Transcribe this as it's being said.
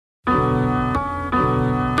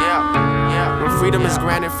freedom is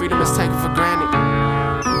granted, freedom is taken for granted.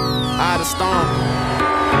 Eye of the storm,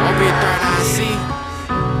 won't be a third eye see.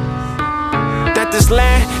 That this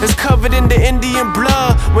land is covered in the Indian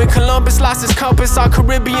blood. When Columbus lost his compass on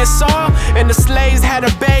Caribbean soil, and the slaves had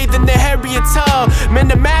to bathe in the Harriet tub. Man,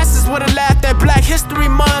 the masses would've laughed at Black History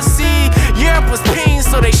Month. See, Europe was peen,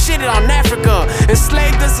 so they shitted on Africa.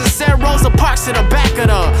 Enslaved us and sent Rosa Parks to the back of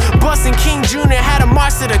the bus, and King Junya had a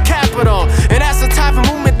march to the Capitol. And that's the type of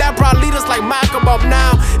movement that brought leaders like Malcolm up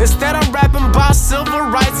now. Instead of rapping about civil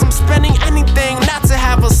rights, I'm spending anything not to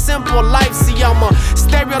have a simple life. See, I'm a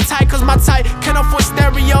stereotype cause my type can't afford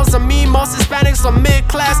stereos. I mean, most Hispanics are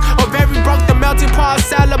mid-class or very broke. The melting pot,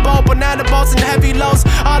 salad bowl, banana boats, and heavy loads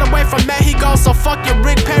all the way from Mexico. So fuck your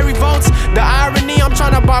Rick Perry votes. The irony, I'm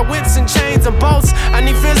trying to buy whips and chains and boats. I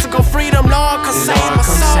need physical freedom, Lord, cause save my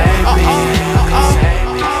soul.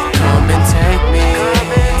 Come and take me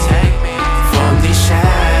from these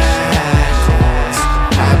shackles.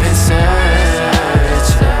 I've been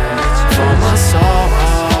searching for my soul,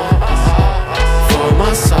 for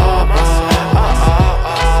my soul,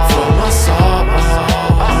 for my soul.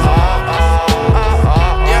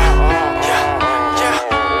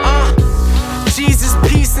 Jesus,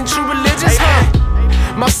 peace, and true religion,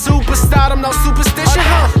 My superstardom, no superstition,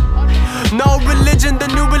 No religion, the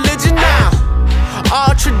new religion now.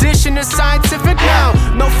 All tradition is scientific now.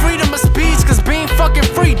 No freedom of speech, cause being fucking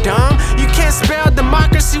free, dumb. You can't spell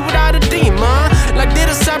democracy without a demon. Like, did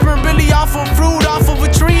a serpent really offer fruit off of a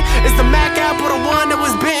tree? Is the Mac apple the one that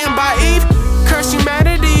was bitten by Eve? Curse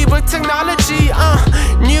humanity with technology,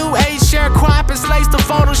 New age sharecropping, slaves to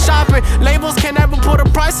photoshopping. Labels can't ever put a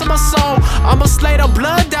price on my soul. I'm a slate of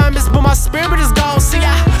blood diamonds, but my spirit is gold. See,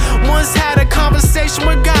 I once had a conversation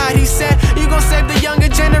with God. He said, you gon' save the younger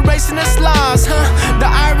generation that's lost, The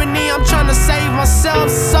irony, I'm trying to save myself,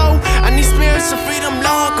 so I need spiritual freedom,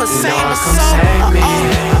 Lord, cause save my soul.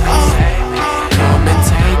 Come and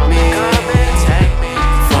take me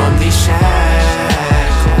from these shackles.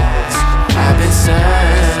 I've been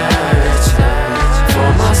searching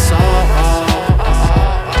for my soul,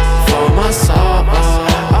 for my soul,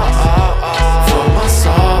 for my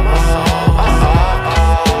soul.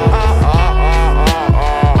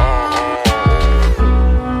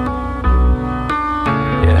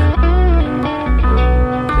 Yeah.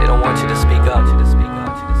 They don't want you to speak up.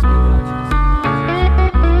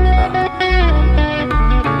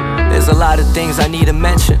 There's a lot of things I need to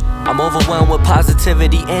mention. I'm overwhelmed with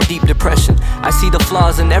positivity and deep depression. I see the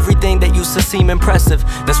flaws in everything that used to seem impressive.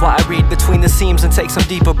 That's why I read between the seams and take some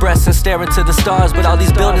deeper breaths and stare into the stars. But all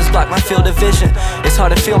these buildings block my field of vision. It's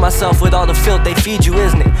hard to feel myself with all the filth they feed you,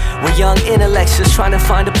 isn't it? We're young intellects just trying to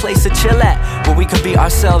find a place to chill at, where we could be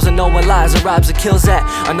ourselves and no one lies or robs or kills at.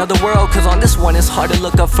 Another world, cause on this one it's hard to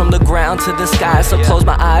look up from the ground to the sky. So close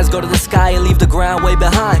my eyes, go to the sky and leave the ground way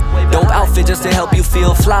behind. Dope outfit just to help you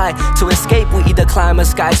feel fly. To escape, we either climb a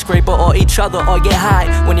skyscraper or each other or get high.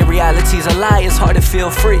 When your reality's a lie, it's hard to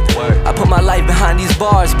feel free. I put my life behind these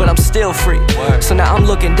bars, but I'm still free. So now I'm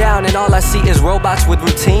looking down and all I see is robots with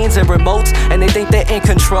routines and remotes, and they think they're in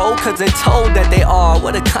control cause they're told that they are.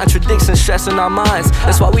 What a contradiction, stressing our minds.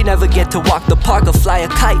 That's why we never get to walk the park or fly a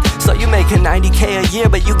kite. So you making 90K a year,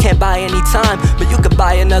 but you can't buy any time. But you could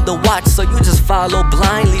buy another watch, so you just follow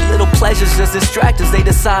blindly. Little pleasures just distract us, they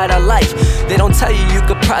decide our life. They don't tell you you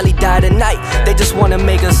could probably die tonight. They just wanna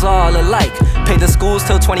make us all alike. Pay the schools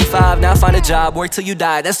till 25, now find a job, work till you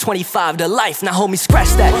die. That's 25 to life. Now homie, scratch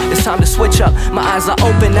that. It's time to switch up. My eyes are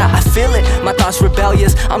open now, I feel it. My thoughts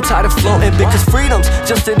rebellious. I'm tired of floating because freedom's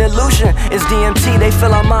just an illusion. It's DMT. They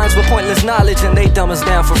fill our minds with pointless knowledge and they dumb us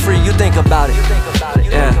down for free. You think about it.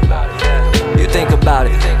 Yeah. You think about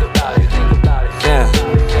it. Yeah.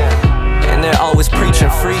 And they're always preaching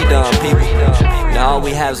freedom, people. Now all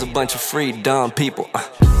we have is a bunch of free dumb people.